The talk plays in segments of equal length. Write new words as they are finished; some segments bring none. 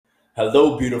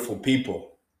Hello, beautiful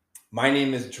people. My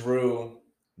name is Drew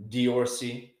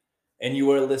Diorsi, and you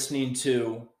are listening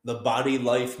to the Body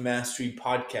Life Mastery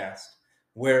Podcast,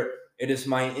 where it is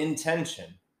my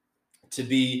intention to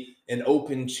be an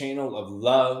open channel of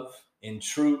love and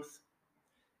truth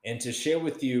and to share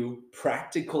with you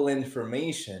practical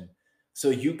information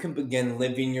so you can begin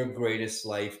living your greatest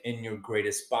life in your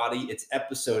greatest body. It's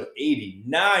episode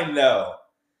 89, though.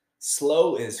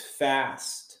 Slow is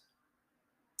fast.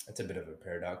 That's a bit of a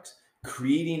paradox.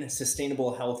 Creating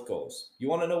sustainable health goals. You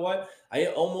want to know what? I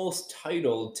almost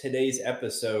titled today's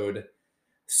episode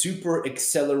Super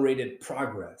Accelerated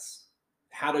Progress: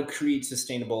 How to Create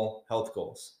Sustainable Health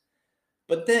Goals.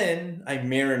 But then I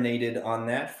marinated on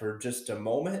that for just a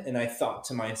moment and I thought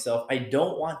to myself, I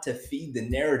don't want to feed the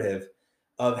narrative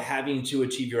of having to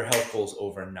achieve your health goals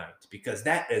overnight, because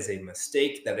that is a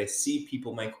mistake that I see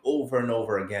people make over and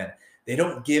over again. They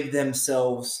don't give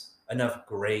themselves enough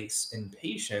grace and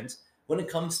patience when it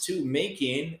comes to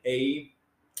making a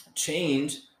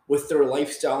change with their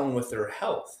lifestyle and with their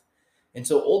health. And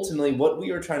so ultimately, what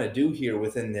we are trying to do here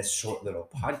within this short little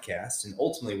podcast, and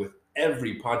ultimately with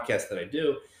every podcast that I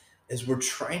do, is we're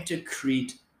trying to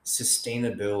create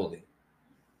sustainability.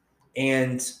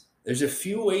 And there's a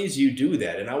few ways you do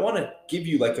that. And I want to give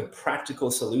you like a practical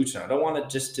solution. I don't want it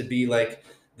just to be like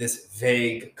this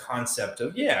vague concept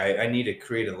of, yeah, I need to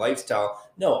create a lifestyle.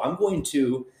 No, I'm going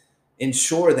to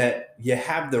ensure that you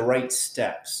have the right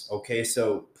steps. Okay.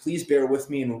 So please bear with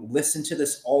me and listen to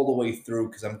this all the way through,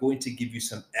 because I'm going to give you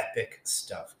some epic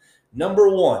stuff. Number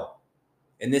one,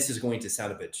 and this is going to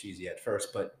sound a bit cheesy at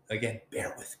first, but again,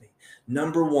 bear with me.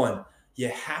 Number one, you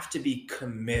have to be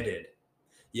committed.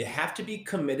 You have to be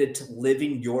committed to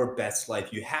living your best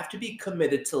life. You have to be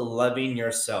committed to loving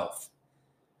yourself.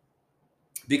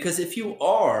 Because if you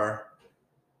are,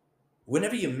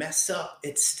 whenever you mess up,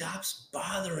 it stops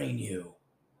bothering you.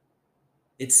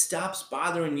 It stops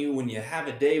bothering you when you have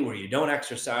a day where you don't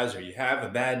exercise, or you have a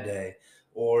bad day,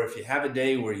 or if you have a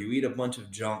day where you eat a bunch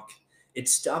of junk. It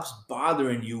stops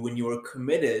bothering you when you are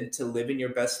committed to living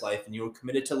your best life and you are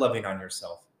committed to loving on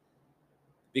yourself.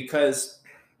 Because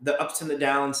the ups and the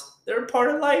downs, they're a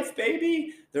part of life,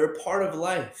 baby. They're a part of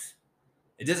life.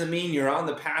 It doesn't mean you're on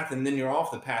the path and then you're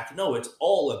off the path. No, it's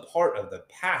all a part of the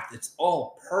path. It's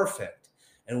all perfect.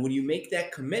 And when you make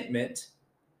that commitment,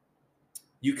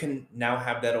 you can now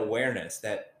have that awareness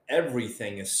that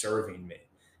everything is serving me.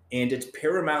 And it's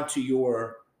paramount to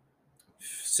your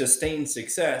sustained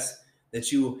success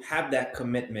that you have that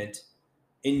commitment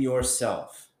in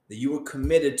yourself, that you are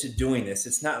committed to doing this.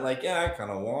 It's not like, yeah, I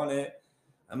kind of want it,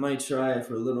 I might try it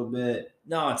for a little bit.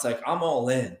 No, it's like, I'm all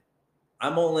in.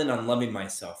 I'm all in on loving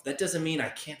myself. That doesn't mean I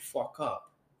can't fuck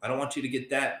up. I don't want you to get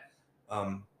that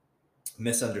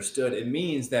misunderstood. It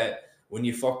means that when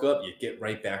you fuck up, you get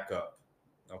right back up.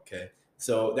 Okay.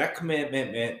 So that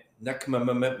commitment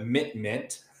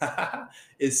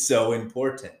is so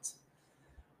important.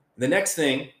 The next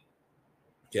thing,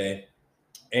 okay,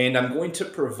 and I'm going to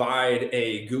provide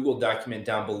a Google document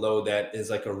down below that is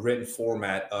like a written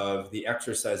format of the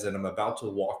exercise that I'm about to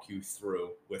walk you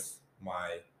through with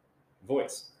my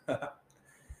voice.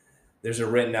 There's a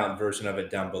written out version of it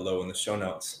down below in the show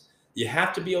notes. You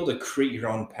have to be able to create your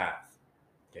own path.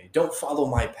 Okay, don't follow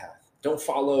my path. Don't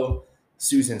follow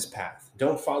Susan's path.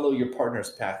 Don't follow your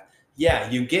partner's path. Yeah,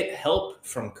 you get help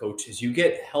from coaches. You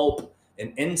get help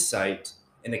and insight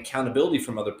and accountability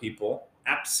from other people.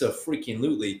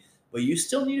 Abso-freaking-lutely. But you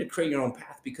still need to create your own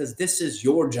path, because this is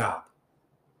your job.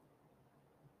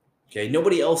 Okay,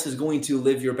 nobody else is going to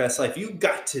live your best life. You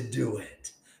got to do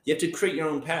it. You have to create your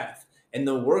own path. And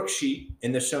the worksheet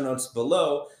in the show notes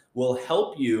below will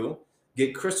help you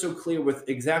get crystal clear with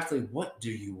exactly what do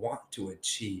you want to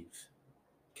achieve.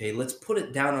 Okay, let's put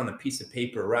it down on a piece of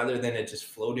paper rather than it just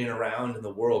floating around in the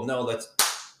world. No, let's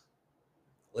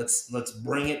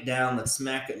bring it down, let's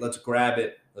smack it, let's grab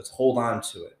it, let's hold on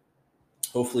to it.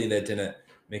 Hopefully that didn't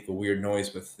make a weird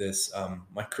noise with this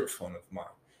microphone of mine.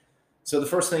 So the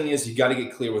first thing is you got to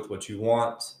get clear with what you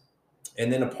want.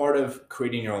 And then a part of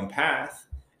creating your own path,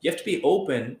 you have to be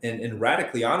open and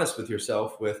radically honest with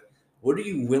yourself with, what are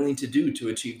you willing to do to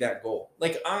achieve that goal?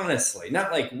 Like, honestly,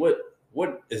 not like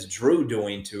what is Drew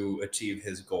doing to achieve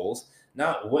his goals?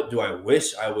 Not what do I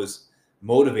wish I was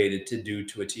motivated to do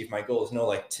to achieve my goals? No,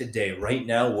 like today, right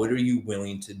now, what are you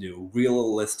willing to do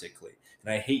realistically?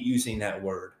 And I hate using that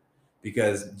word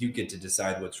because you get to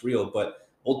decide what's real. But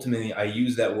ultimately, I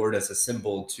use that word as a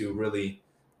symbol to really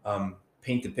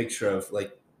paint the picture of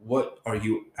like, what are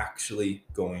you actually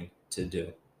going to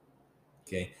do?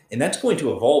 Okay. And that's going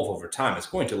to evolve over time. It's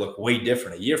going to look way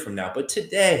different a year from now. But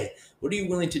today, what are you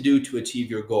willing to do to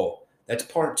achieve your goal? That's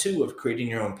part 2 of creating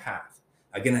your own path.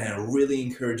 Again, I really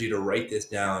encourage you to write this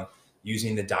down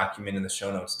using the document in the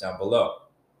show notes down below.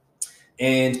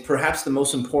 And perhaps the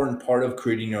most important part of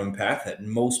creating your own path that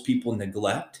most people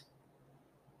neglect: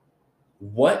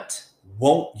 what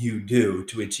won't you do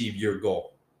to achieve your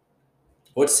goal?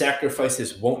 What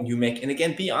sacrifices won't you make? And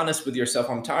again, be honest with yourself.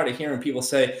 I'm tired of hearing people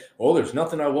say, "Oh, there's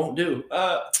nothing I won't do."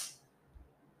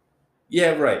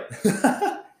 Yeah, right.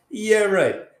 Yeah,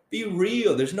 right. Be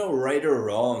real. There's no right or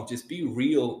wrong. Just be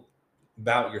real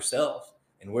about yourself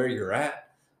and where you're at.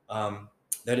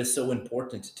 That is so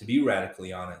important, to be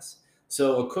radically honest.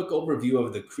 So, a quick overview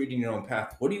of the creating your own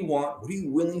path. What do you want? What are you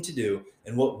willing to do?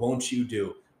 And what won't you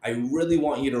do? I really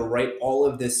want you to write all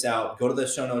of this out. Go to the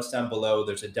show notes down below.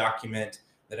 There's a document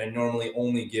that I normally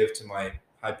only give to my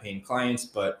high paying clients,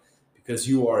 but because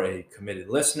you are a committed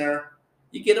listener,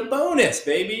 you get a bonus,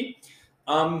 baby.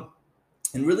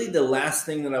 And really, the last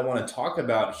thing that I want to talk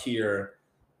about here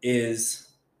is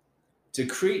to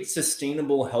create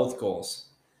sustainable health goals.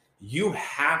 You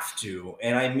have to,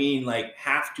 and I mean like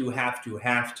have to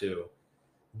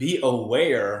be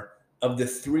aware of the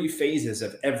 3 phases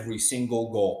of every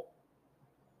single goal.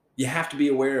 You have to be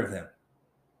aware of them.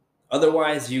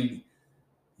 Otherwise, you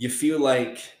feel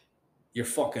like you're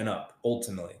fucking up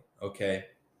ultimately, okay?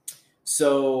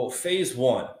 So, phase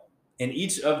 1, in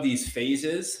each of these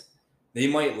phases, they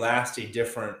might last a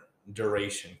different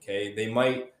duration, okay?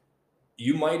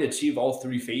 You might achieve all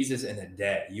 3 phases in a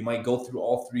day. You might go through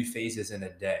all 3 phases in a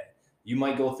day. You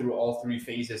might go through all 3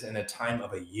 phases in a time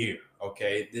of a year,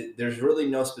 okay? There's really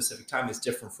no specific time. It's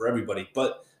different for everybody,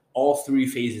 but all 3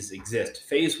 phases exist.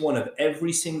 Phase 1 of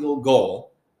every single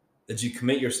goal that you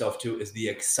commit yourself to is the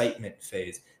excitement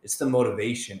phase. It's the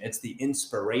motivation. It's the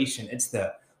inspiration. It's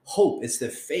the hope. It's the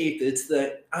faith. It's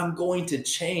the I'm going to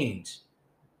change.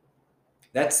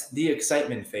 That's the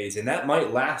excitement phase, and that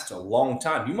might last a long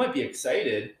time. You might be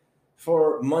excited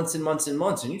for months and months and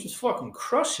months, and you're just fucking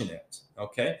crushing it,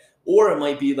 okay? Or it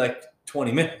might be like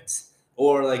 20 minutes,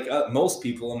 or like most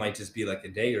people, it might just be like a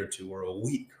day or 2 or a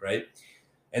week, right?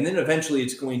 And then eventually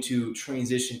it's going to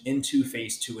transition into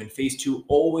phase 2, and phase 2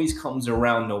 always comes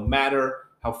around no matter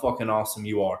how fucking awesome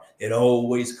you are. It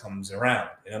always comes around,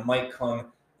 and it might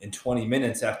come in 20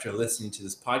 minutes after listening to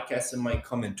this podcast. It might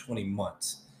come in 20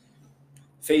 months.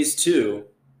 Phase 2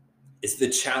 is the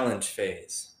challenge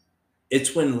phase.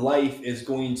 It's when life is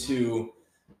going to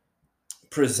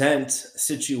present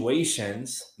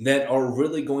situations that are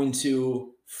really going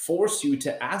to force you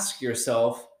to ask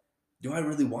yourself, do I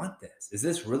really want this? Is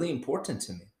this really important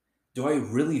to me? Do I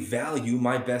really value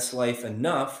my best life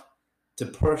enough to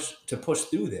push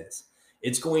through this?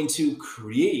 It's going to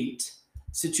create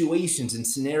situations and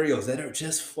scenarios that are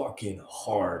just fucking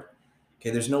hard. Okay,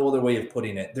 there's no other way of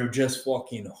putting it. They're just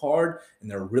fucking hard,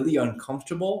 and they're really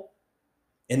uncomfortable,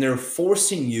 and they're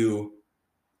forcing you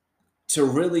to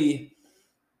really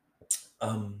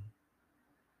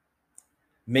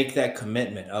make that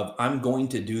commitment of I'm going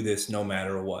to do this no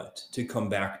matter what, to come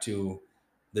back to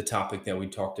the topic that we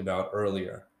talked about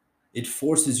earlier. It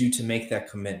forces you to make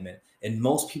that commitment. And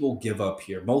most people give up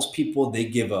here. Most people, they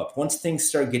give up. Once things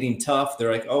start getting tough,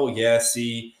 they're like, oh yeah,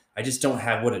 see, I just don't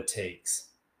have what it takes.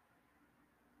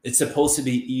 It's supposed to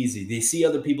be easy. They see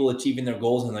other people achieving their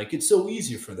goals and like, it's so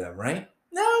easy for them, right?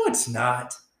 No, it's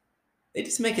not. They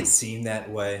just make it seem that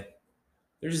way.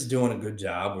 They're just doing a good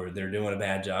job or they're doing a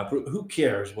bad job. Who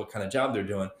cares what kind of job they're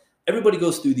doing? Everybody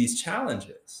goes through these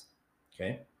challenges,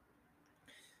 okay?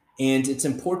 And it's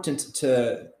important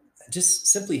to just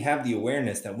simply have the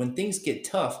awareness that when things get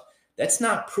tough, that's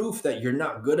not proof that you're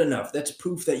not good enough. That's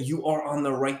proof that you are on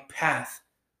the right path.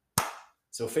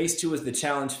 So phase 2 is the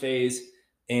challenge phase.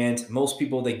 And most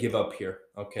people, they give up here,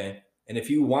 okay? And if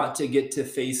you want to get to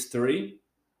phase 3,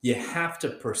 you have to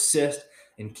persist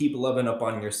and keep loving up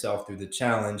on yourself through the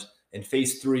challenge. And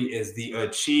phase 3 is the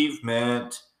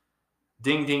achievement.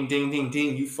 Ding, ding, ding, ding,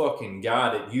 ding. You fucking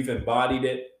got it. You've embodied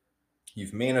it.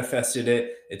 You've manifested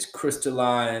it. It's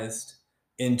crystallized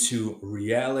into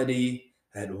reality.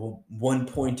 At one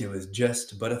point, it was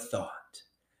just but a thought.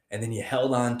 And then you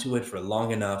held on to it for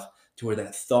long enough to where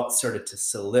that thought started to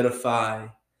solidify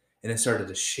and it started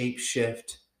to shape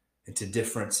shift into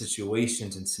different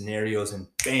situations and scenarios. And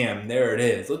bam, there it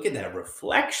is. Look at that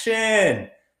reflection.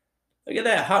 Look at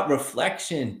that hot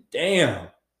reflection. Damn.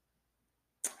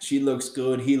 She looks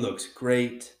good. He looks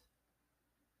great.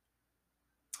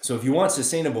 So if you want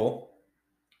sustainable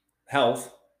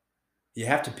health, you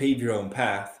have to pave your own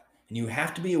path, and you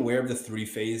have to be aware of the 3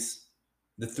 phases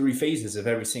of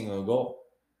every single goal.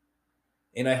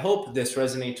 And I hope this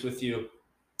resonates with you.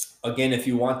 Again, if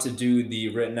you want to do the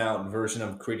written out version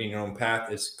of creating your own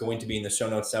path, it's going to be in the show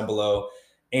notes down below.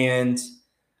 And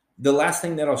the last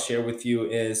thing that I'll share with you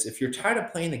is if you're tired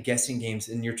of playing the guessing games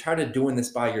and you're tired of doing this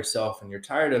by yourself and you're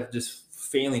tired of just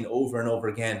failing over and over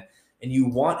again, and you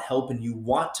want help and you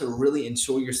want to really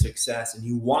ensure your success and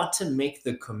you want to make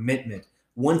the commitment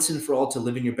once and for all to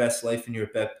living your best life in your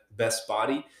best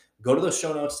body, go to the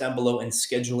show notes down below and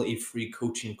schedule a free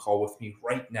coaching call with me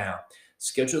right now.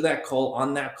 Schedule that call.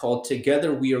 On that call,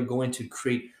 together we are going to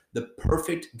create the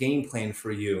perfect game plan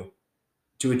for you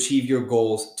to achieve your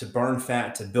goals, to burn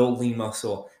fat, to build lean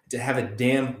muscle, to have a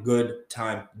damn good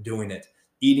time doing it.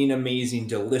 Eating amazing,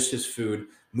 delicious food,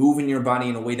 moving your body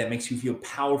in a way that makes you feel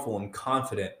powerful and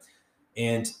confident,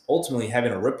 and ultimately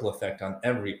having a ripple effect on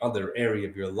every other area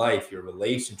of your life, your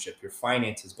relationship, your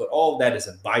finances. But all of that is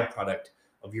a byproduct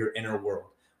of your inner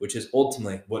world, which is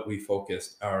ultimately what we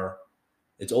focus our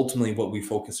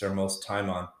most time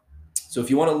on. So if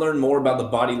you want to learn more about the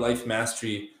Body Life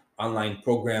Mastery online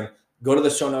program, go to the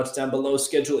show notes down below,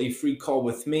 schedule a free call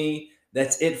with me.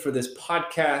 That's it for this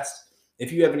podcast.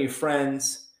 If you have any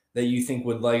friends that you think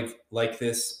would like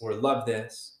this or love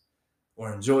this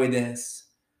or enjoy this,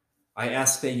 I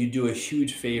ask that you do a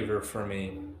huge favor for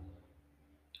me.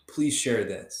 Please share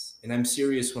this. And I'm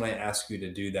serious when I ask you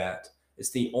to do that.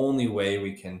 It's the only way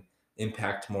we can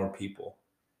impact more people,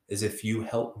 is if you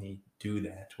help me do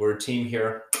that. We're a team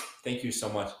here. Thank you so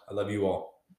much. I love you all.